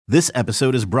This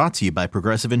episode is brought to you by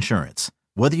Progressive Insurance.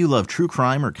 Whether you love true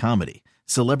crime or comedy,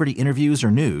 celebrity interviews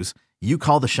or news, you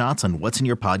call the shots on what's in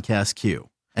your podcast queue.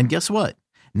 And guess what?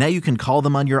 Now you can call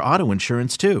them on your auto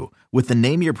insurance too with the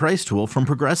Name Your Price tool from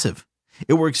Progressive.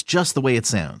 It works just the way it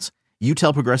sounds. You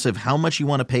tell Progressive how much you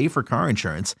want to pay for car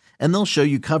insurance, and they'll show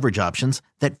you coverage options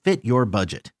that fit your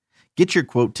budget. Get your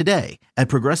quote today at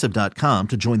Progressive.com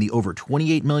to join the over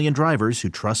 28 million drivers who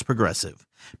trust Progressive.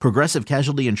 Progressive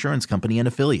Casualty Insurance Company and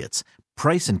Affiliates.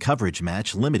 Price and coverage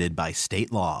match limited by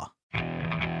state law.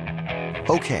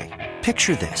 Okay,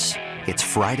 picture this. It's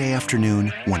Friday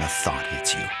afternoon when a thought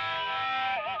hits you.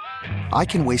 I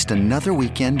can waste another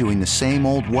weekend doing the same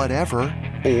old whatever,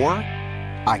 or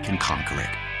I can conquer it.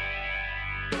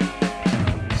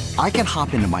 I can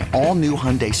hop into my all-new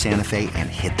Hyundai Santa Fe and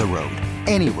hit the road.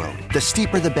 Any road. The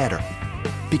steeper, the better.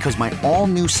 Because my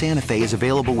all-new Santa Fe is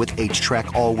available with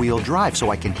H-Track all-wheel drive,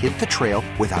 so I can hit the trail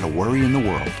without a worry in the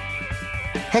world.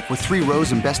 Heck, with 3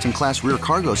 rows and best-in-class rear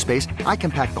cargo space, I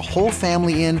can pack the whole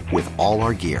family in with all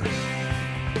our gear.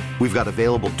 We've got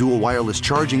available dual wireless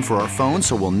charging for our phones,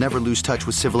 so we'll never lose touch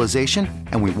with civilization,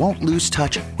 and we won't lose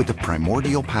touch with the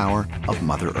primordial power of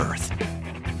Mother Earth.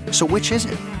 So which is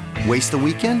it? Waste the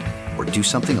weekend or do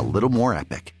something a little more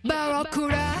epic?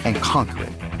 And conquer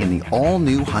it in the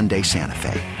all-new Hyundai Santa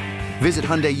Fe. Visit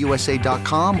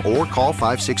HyundaiUSA.com or call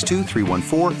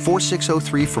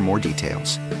 562-314-4603 for more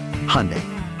details. Hyundai,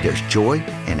 there's joy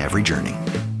in every journey.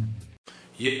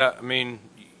 Yeah, I mean,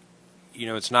 you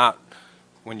know, it's not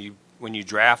when you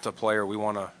draft a player, we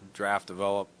want to draft,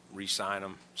 develop, re-sign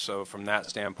them. So from that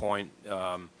standpoint,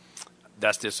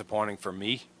 that's disappointing for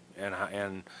me.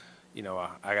 And you know,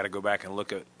 I got to go back and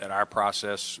look at our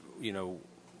process, you know,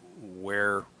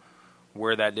 where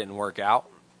that didn't work out.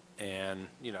 And,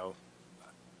 you know,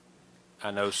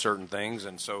 I know certain things.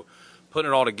 And so putting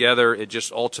it all together, it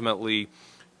just ultimately,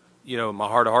 you know, my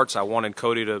heart of hearts, I wanted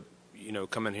Cody to, you know,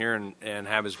 come in here and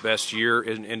have his best year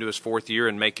into his 4th year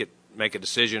and make a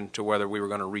decision to whether we were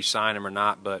going to re-sign him or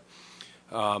not. But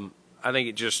I think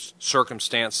it just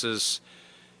circumstances,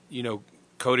 you know,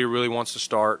 Cody really wants to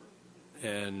start.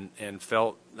 And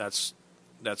felt that's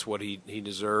what he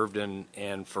deserved,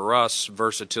 and for us,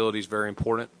 versatility is very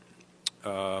important.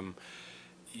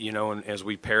 You know, and as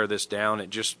we pare this down, it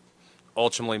just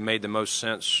ultimately made the most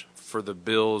sense for the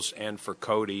Bills and for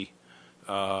Cody.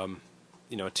 You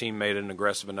know, a team made an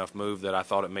aggressive enough move that I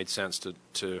thought it made sense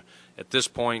to at this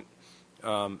point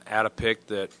add a pick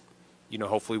that, you know,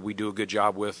 hopefully we do a good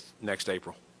job with next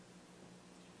April.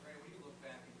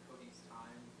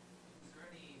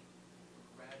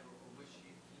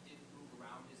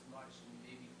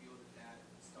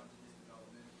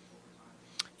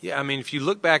 Yeah, I mean, if you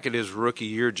look back at his rookie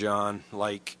year, John,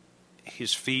 like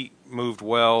his feet moved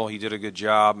well. He did a good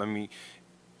job. I mean,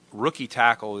 rookie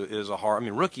tackle is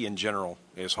rookie in general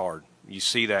is hard. You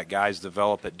see that guys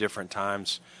develop at different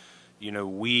times. You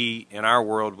know, in our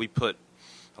world, we put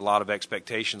a lot of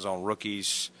expectations on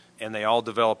rookies, and they all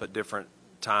develop at different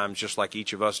times, just like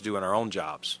each of us do in our own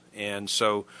jobs. And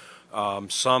so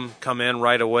some come in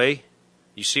right away.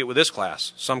 You see it with this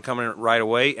class. Some come in right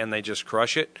away, and they just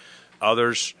crush it.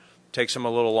 Others takes them a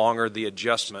little longer, the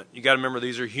adjustment. You got to remember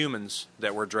these are humans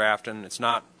that we're drafting. It's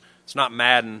not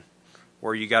Madden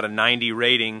where you got a 90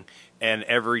 rating and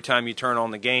every time you turn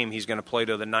on the game he's going to play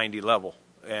to the 90 level.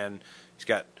 And he's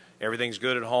got everything's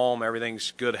good at home,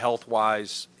 everything's good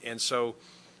health-wise. And so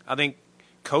I think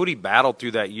Cody battled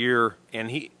through that year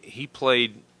and he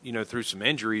played, you know, through some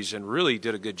injuries and really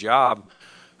did a good job.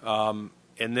 And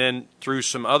then through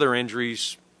some other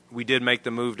injuries, we did make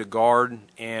the move to guard,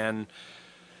 and,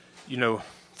 you know,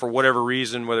 for whatever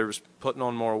reason, whether it was putting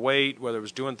on more weight, whether it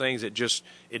was doing things, it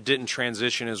didn't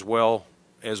transition as well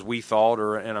as we thought,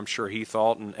 and I'm sure he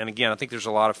thought. And again, I think there's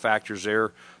a lot of factors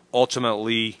there.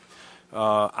 Ultimately,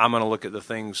 I'm going to look at the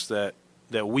things that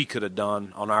we could have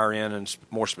done on our end, and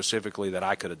more specifically that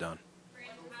I could have done.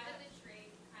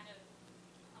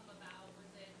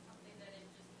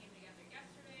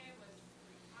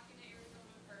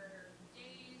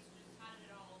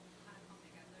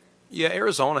 Yeah,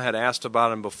 Arizona had asked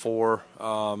about him before,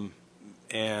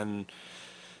 and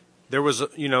there was,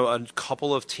 you know, a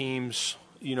couple of teams,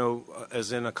 you know,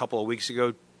 as in a couple of weeks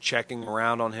ago, checking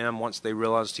around on him once they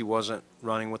realized he wasn't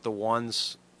running with the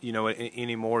ones, you know,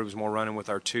 anymore. He was more running with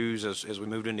our twos as we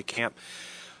moved into camp.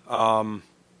 And,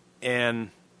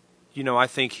 you know, I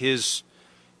think his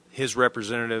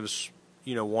representatives,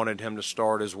 you know, wanted him to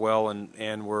start as well,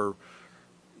 and were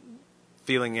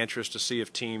feeling interest to see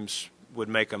if teams would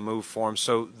make a move for him.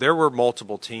 So there were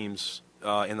multiple teams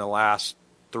in the last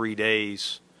 3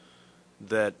 days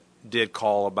that did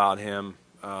call about him.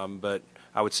 But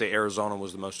I would say Arizona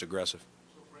was the most aggressive.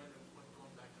 So, Brandon, when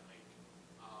going back to Ike, he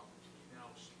now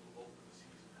will open the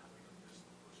season having missed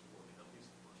the first 4, at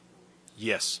least the first 4 weeks.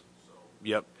 Yes. So,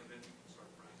 Yep. and then he can start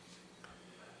practicing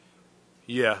after that.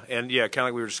 Yeah, and kind of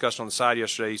like we were discussing on the side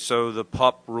yesterday. So the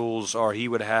PUP rules are he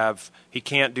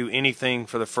can't do anything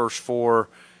for the first 4,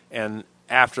 and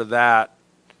after that,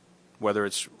 whether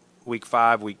it's week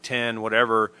 5, week 10,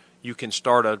 whatever, you can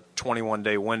start a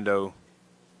 21-day window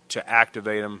to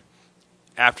activate them.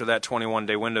 After that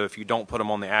 21-day window, if you don't put them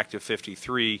on the active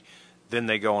 53, then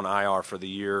they go on IR for the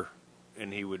year,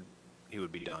 and he would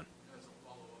be done. As a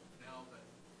follow-up, now that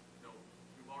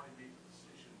you've already made the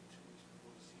decision 2 weeks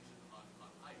before the season on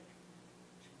Ike,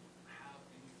 do you have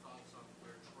any thoughts on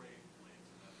where Trey lands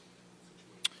in that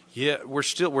situation? Yeah,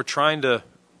 we're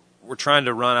trying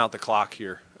to run out the clock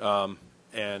here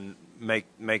and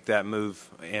make that move,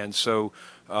 and so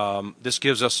this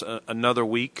gives us another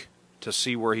week to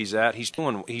see where he's at. He's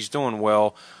doing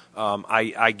well.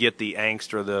 I get the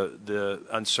angst or the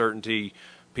uncertainty,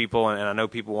 people, and I know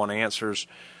people want answers.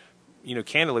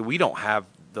 Candidly, we don't have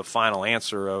the final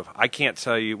answer of. I can't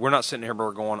tell you. We're not sitting here, but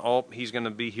we're going, oh, he's going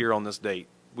to be here on this date.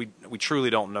 We truly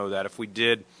don't know that. If we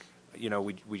did,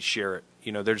 we'd share it.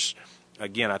 There's,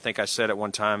 again, I think I said at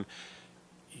one time,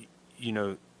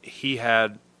 he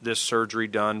had this surgery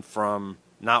done from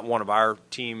not one of our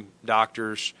team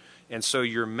doctors, and so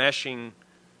you're meshing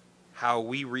how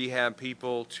we rehab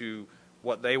people to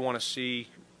what they want to see,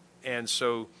 and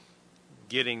so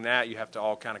getting that, you have to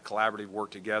all kind of collaboratively work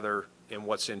together in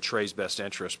what's in Trey's best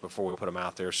interest before we put him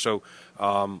out there. So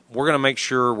we're going to make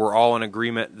sure we're all in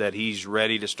agreement that he's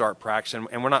ready to start practicing,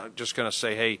 and we're not just going to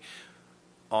say, hey,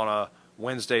 on a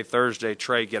Wednesday, Thursday,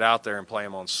 Trey, get out there and play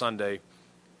him on Sunday.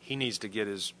 He needs to get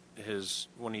his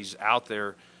when he's out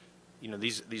there.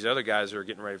 These other guys that are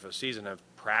getting ready for the season have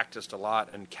practiced a lot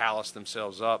and calloused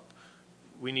themselves up.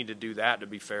 We need to do that to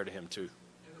be fair to him too.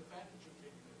 And the fact that you're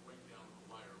taking it right down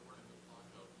the wire, running the clock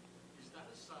out, is that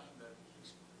a sign that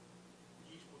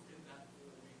he's within that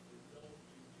 4-week window?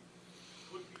 He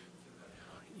could be within that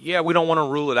time. Yeah, we don't want to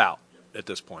rule it out at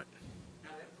this point.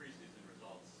 Now that preseason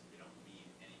results, mean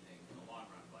anything in the long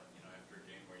run, but after a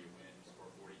game where you win, score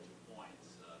 42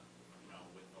 points,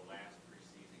 with the last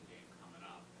preseason game coming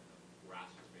up and the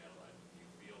roster's battle, do you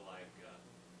feel like the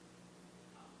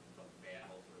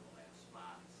battle for the last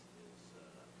spots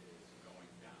is going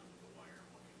down the wire?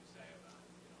 What can you say about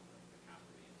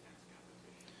the intense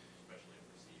competition, especially at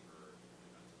receiver,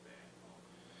 defensive back?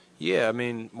 Yeah, I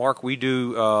mean, Mark, we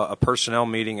do a personnel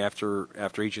meeting after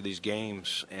each of these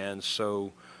games, and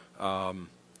so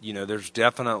there's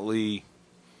definitely.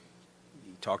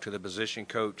 You talk to the position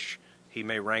coach, he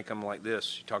may rank them like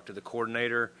this. You talk to the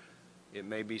coordinator, it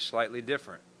may be slightly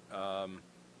different.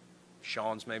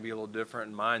 Sean's may be a little different,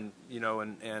 and mine,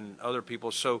 and other people.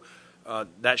 So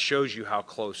that shows you how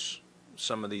close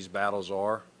some of these battles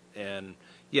are. And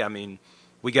yeah, I mean,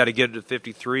 we got to get it to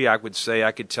 53. I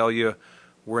could tell you.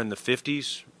 We're in the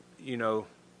 50s,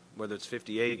 whether it's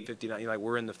 58, 59,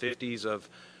 we're in the 50s of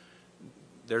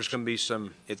there's going to be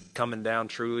it's coming down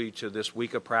truly to this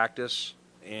week of practice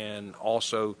and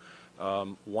also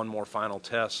one more final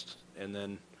test, and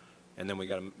then we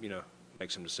got to,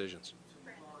 make some decisions.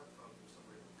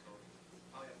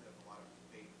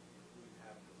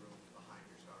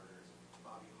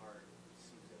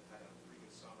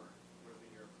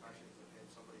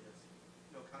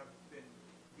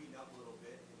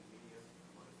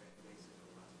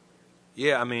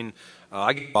 Yeah, I mean,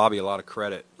 I give Bobby a lot of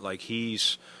credit. Like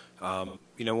he's,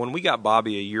 when we got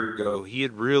Bobby a year ago, he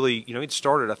had really, he'd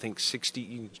started, I think, 60,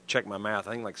 you can check my math,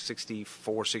 I think like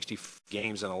 64, 60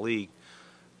 games in a league.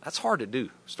 That's hard to do,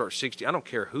 start 60. I don't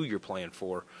care who you're playing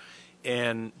for.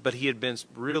 But he had been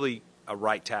really a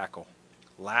right tackle.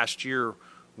 Last year,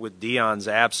 with Deion's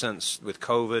absence with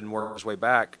COVID and working his way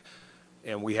back,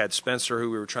 and we had Spencer,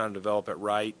 who we were trying to develop at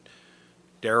right.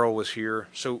 Darryl was here,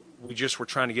 so we just were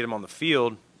trying to get him on the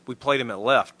field. We played him at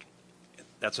left.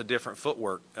 That's a different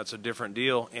footwork. That's a different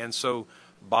deal. And so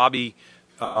Bobby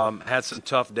had some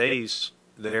tough days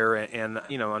there, and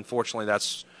unfortunately,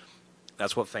 that's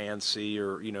what fans see,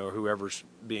 or whoever's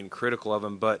being critical of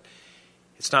him. But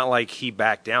it's not like he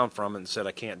backed down from it and said,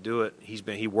 "I can't do it."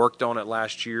 He worked on it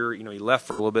last year. He left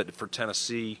for a little bit for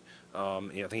Tennessee. I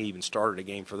think he even started a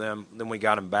game for them. Then we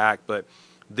got him back. But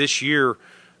this year.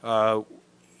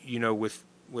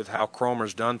 With how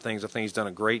Cromer's done things, I think he's done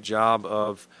a great job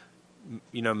of,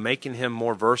 making him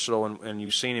more versatile. And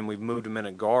you've seen him. We've moved him in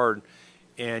at guard,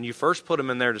 and you first put him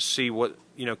in there to see what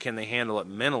can they handle it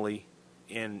mentally,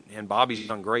 and Bobby's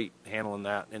done great handling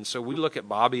that. And so we look at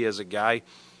Bobby as a guy,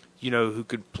 who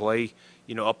could play,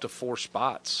 up to 4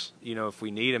 spots, if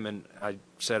we need him. And I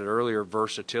said it earlier,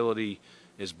 versatility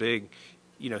is big.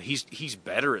 He's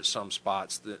better at some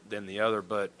spots than the other,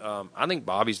 but I think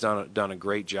Bobby's done a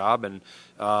great job, and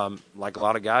like a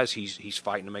lot of guys, he's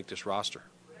fighting to make this roster.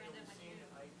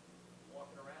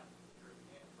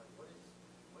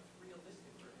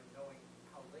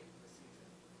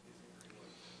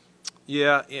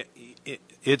 Yeah,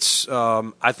 it's.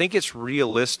 I think it's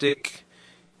realistic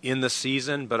in the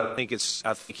season, but I think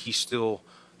he's still.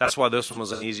 That's why this one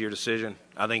was an easier decision.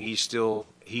 I think he's going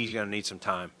to need some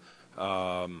time.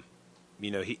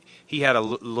 He had a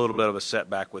little bit of a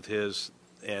setback with his,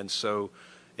 and so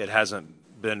it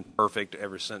hasn't been perfect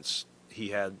ever since he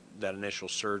had that initial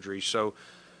surgery. So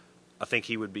I think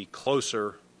he would be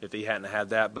closer if he hadn't had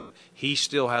that, but he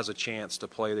still has a chance to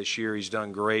play this year. He's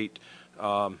done great.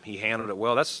 He handled it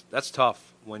well. That's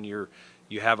tough when you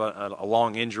have a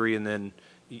long injury and then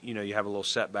you have a little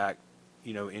setback,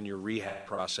 in your rehab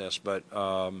process. But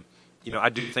I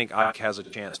do think Ike has a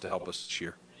chance to help us this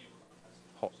year.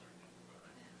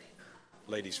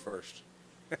 Ladies first.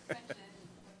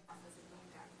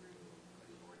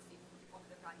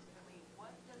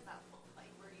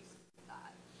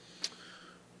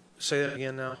 Say that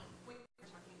again now.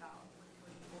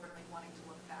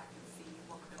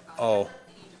 Oh.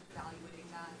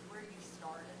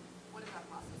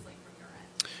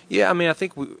 Yeah, I mean, I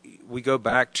think we go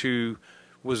back to,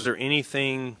 was there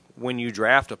anything when you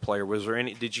draft a player? Was there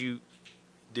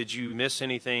did you miss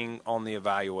anything on the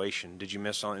evaluation? Did you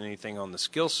miss on anything on the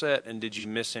skill set? And did you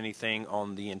miss anything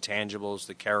on the intangibles,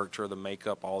 the character, the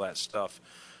makeup, all that stuff?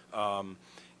 And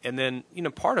then,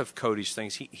 part of Cody's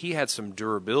things, he had some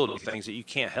durability things that you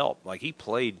can't help. Like he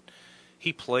played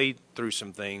through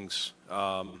some things,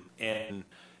 and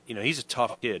he's a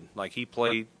tough kid. Like he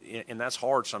played, and that's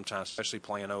hard sometimes, especially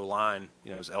playing O-line.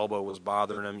 His elbow was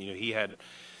bothering him.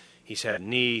 He's had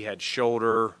knee, had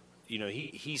shoulder.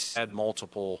 He's had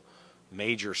multiple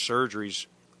major surgeries.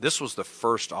 This was the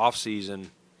first off season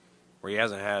where he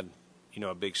hasn't had,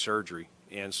 a big surgery,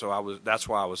 and so that's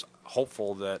why I was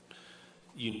hopeful that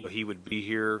he would be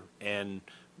here and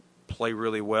play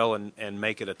really well and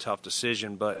make it a tough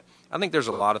decision. But I think there's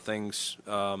a lot of things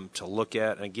to look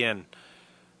at. And again,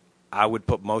 I would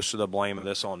put most of the blame of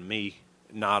this on me,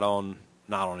 not on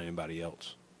anybody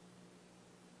else.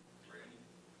 When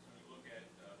you look at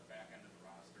the back end of the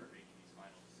roster making these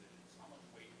final decisions, how much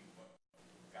weight do you put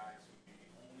guys who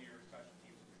maybe only are special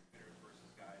teams contributors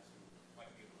versus guys who might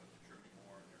be able to contribute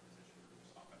more in their position groups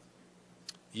offensively?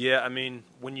 Yeah, I mean,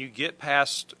 when you get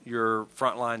past your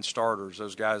frontline starters,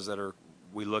 those guys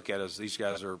we look at as these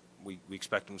guys we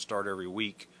expect them to start every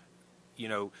week.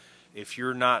 If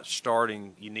you're not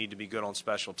starting, you need to be good on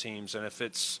special teams. And if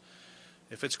it's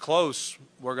close,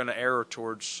 we're going to err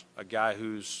towards a guy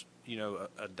who's,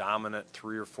 a dominant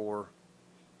 3 or 4,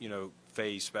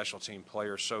 phase special team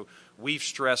player. So we've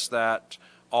stressed that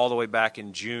all the way back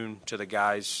in June to the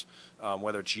guys,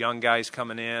 whether it's young guys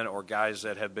coming in or guys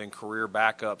that have been career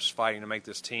backups fighting to make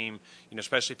this team,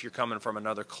 especially if you're coming from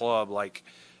another club. Like,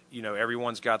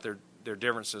 everyone's got their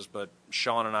differences, but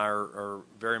Sean and I are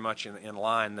very much in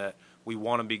line that we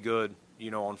want to be good,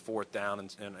 on fourth down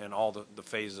and all the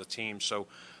phases of teams. So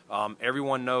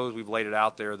everyone knows we've laid it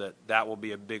out there that will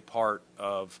be a big part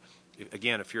of,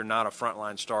 again, if you're not a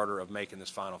frontline starter, of making this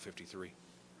final 53.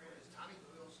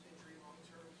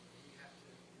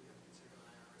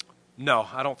 No,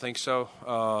 I don't think so.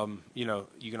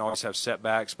 You can always have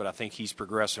setbacks, but I think he's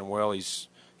progressing well. He's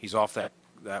off that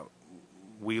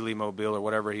wheelie mobile or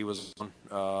whatever he was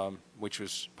on, which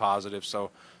was positive.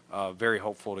 So very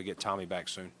hopeful to get Tommy back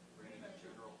soon. In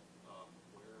general,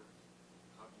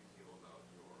 how do you feel about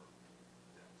your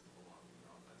depth along the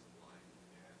offensive line?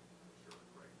 And I'm sure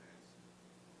Greg Nance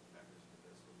factors into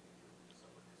this with the injury to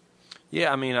December.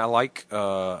 Yeah, I mean, I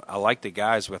like the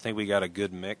guys, but I think we got a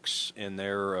good mix in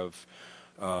there of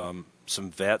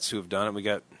some vets who have done it. We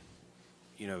got,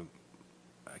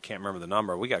 I can't remember the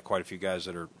number. We got quite a few guys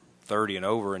that are 30 and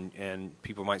over, and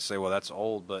people might say, well, that's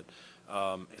old, but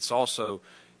it's also,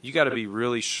 you got to be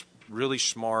really, really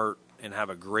smart and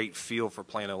have a great feel for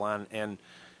playing O-line. And,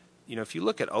 if you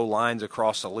look at O-lines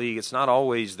across the league, it's not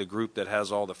always the group that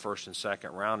has all the first and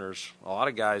second rounders. A lot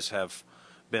of guys have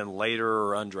been later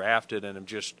or undrafted and have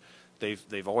just,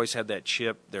 they've always had that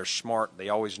chip. They're smart. They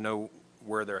always know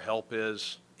where their help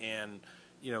is. And,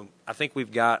 I think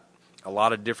we've got a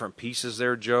lot of different pieces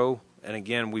there, Joe. And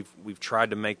again, we've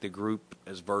tried to make the group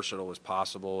as versatile as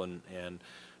possible, and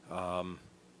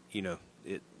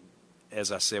it,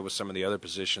 as I said with some of the other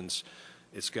positions,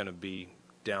 it's going to be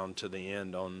down to the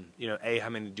end on how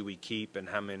many do we keep and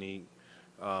how many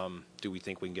do we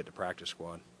think we can get to practice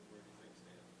squad?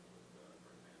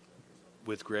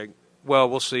 With Greg? Well,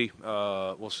 we'll see.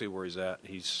 We'll see where he's at.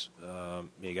 He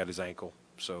got his ankle,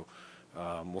 so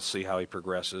we'll see how he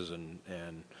progresses.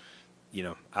 And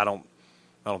I don't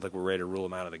think we're ready to rule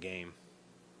him out of the game.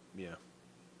 Yeah.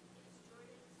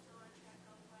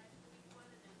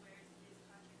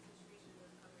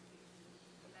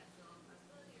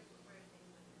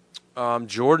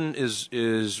 Jordan is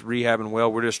rehabbing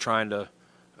well. We're just trying to,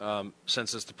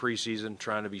 since it's the preseason,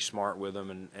 trying to be smart with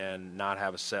him and not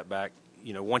have a setback.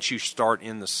 Once you start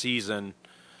in the season,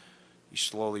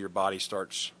 your body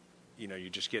starts, you're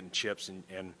just getting chips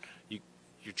and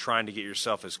you're trying to get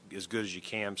yourself as good as you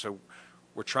can. So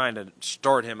we're trying to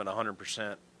start him at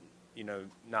 100%,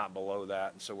 not below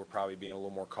that. And so we're probably being a little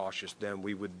more cautious than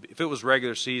we would. If it was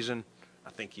regular season, I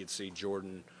think you'd see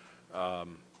Jordan,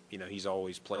 he's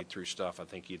always played through stuff. I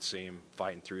think you'd see him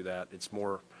fighting through that. It's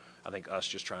more, I think, us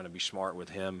just trying to be smart with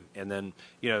him. And then,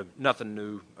 nothing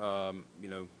new,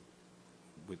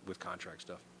 with contract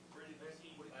stuff. What did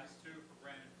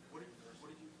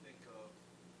you think of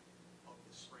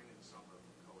the spring and the summer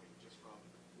from Cody, just from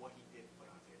what he did put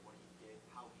on tape, what he did,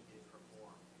 how he did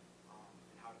perform, and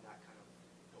how did that kind of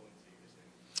go into your thing?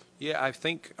 Yeah, I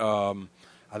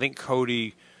think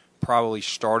Cody probably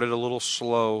started a little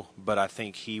slow, but I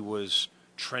think he was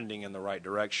trending in the right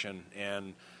direction.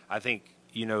 And I think,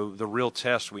 the real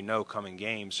test we know come in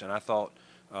games, and I thought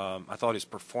his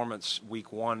performance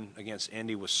week 1 against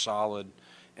Indy was solid,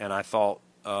 and I thought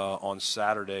on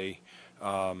Saturday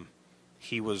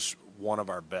he was one of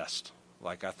our best.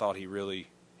 Like, I thought he really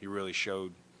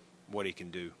showed what he can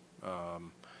do.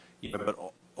 But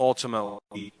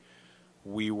ultimately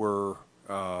we were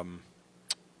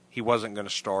he wasn't going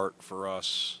to start for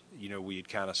us. We had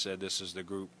kind of said this is the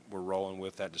group we're rolling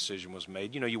with. That decision was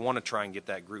made. You want to try and get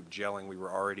that group gelling. We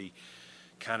were already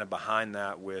kind of behind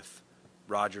that with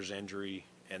Rodgers' injury,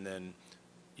 and then,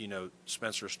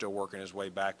 Spencer is still working his way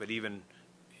back. But even,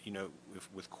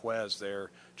 with Quez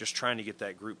there, just trying to get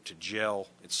that group to gel,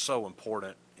 it's so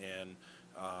important. And,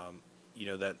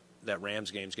 that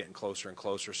Rams game's getting closer and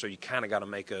closer. So you kind of got to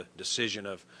make a decision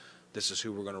of this is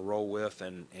who we're going to roll with.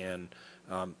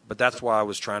 But that's why I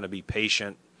was trying to be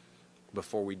patient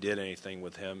before we did anything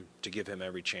with him to give him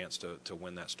every chance to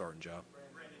win that starting job.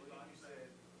 Brandon, you said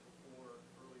before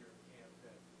earlier in camp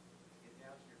that if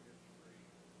now you're 53,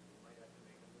 you might have to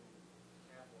make a move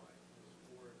cap-wise. Was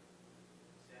Ford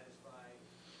satisfied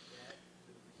that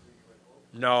to the degree you had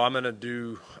hoped? No, I'm gonna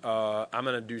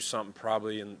do something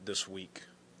probably in this week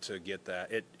to get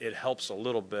that. It helps a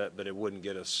little bit, but it wouldn't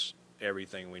get us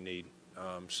everything we need.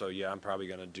 So yeah, I'm probably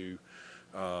gonna do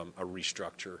a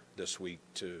restructure this week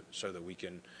so that we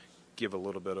can give a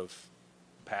little bit of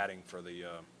padding for the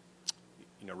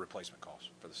replacement costs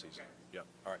for the season. Yep.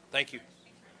 All right. Thank you.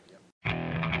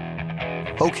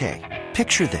 Yep. Okay,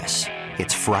 picture this.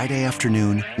 It's Friday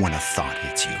afternoon when a thought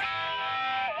hits you.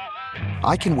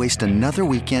 I can waste another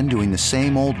weekend doing the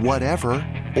same old whatever,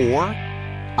 or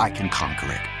I can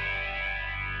conquer it.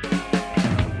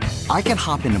 I can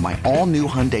hop into my all-new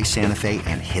Hyundai Santa Fe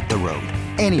and hit the road.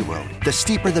 Any road. The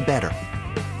steeper the better.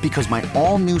 Because my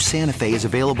all-new Santa Fe is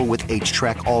available with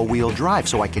H-Track all-wheel drive,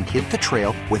 so I can hit the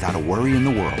trail without a worry in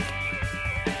the world.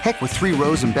 Heck, with 3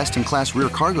 rows and best-in-class rear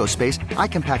cargo space, I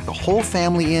can pack the whole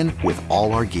family in with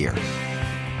all our gear.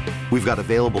 We've got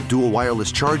available dual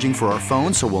wireless charging for our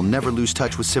phones, so we'll never lose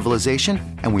touch with civilization,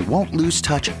 and we won't lose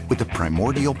touch with the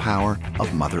primordial power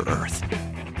of Mother Earth.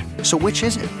 So which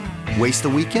is it? Waste the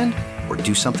weekend or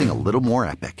do something a little more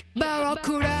epic?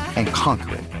 And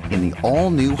conquer it in the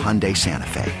all-new Hyundai Santa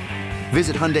Fe.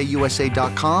 Visit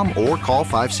HyundaiUSA.com or call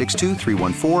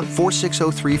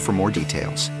 562-314-4603 for more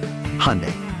details.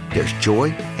 Hyundai, there's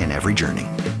joy in every journey.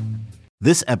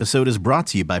 This episode is brought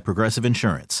to you by Progressive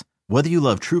Insurance. Whether you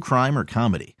love true crime or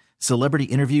comedy, celebrity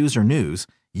interviews or news,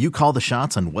 you call the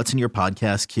shots on what's in your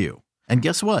podcast queue. And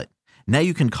guess what? Now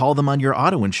you can call them on your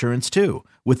auto insurance too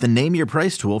with the Name Your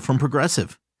Price tool from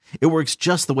Progressive. It works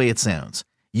just the way it sounds.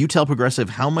 You tell Progressive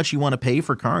how much you want to pay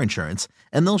for car insurance,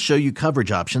 and they'll show you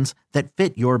coverage options that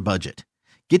fit your budget.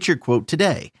 Get your quote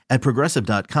today at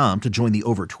Progressive.com to join the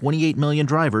over 28 million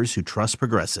drivers who trust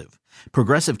Progressive.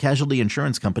 Progressive Casualty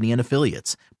Insurance Company and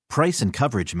Affiliates. Price and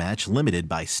coverage match limited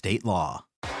by state law.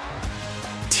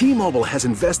 T-Mobile has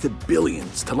invested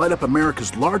billions to light up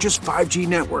America's largest 5G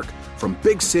network, from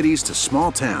big cities to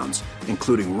small towns,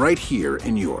 including right here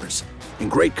in yours.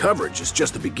 And great coverage is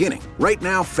just the beginning. Right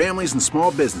now, families and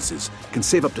small businesses can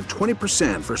save up to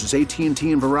 20% versus AT&T and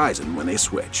Verizon when they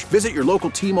switch. Visit your local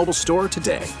T-Mobile store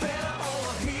today.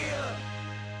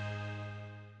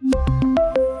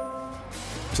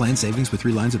 Plan savings with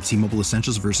 3 lines of T-Mobile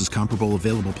Essentials versus comparable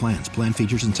available plans. Plan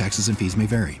features and taxes and fees may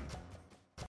vary.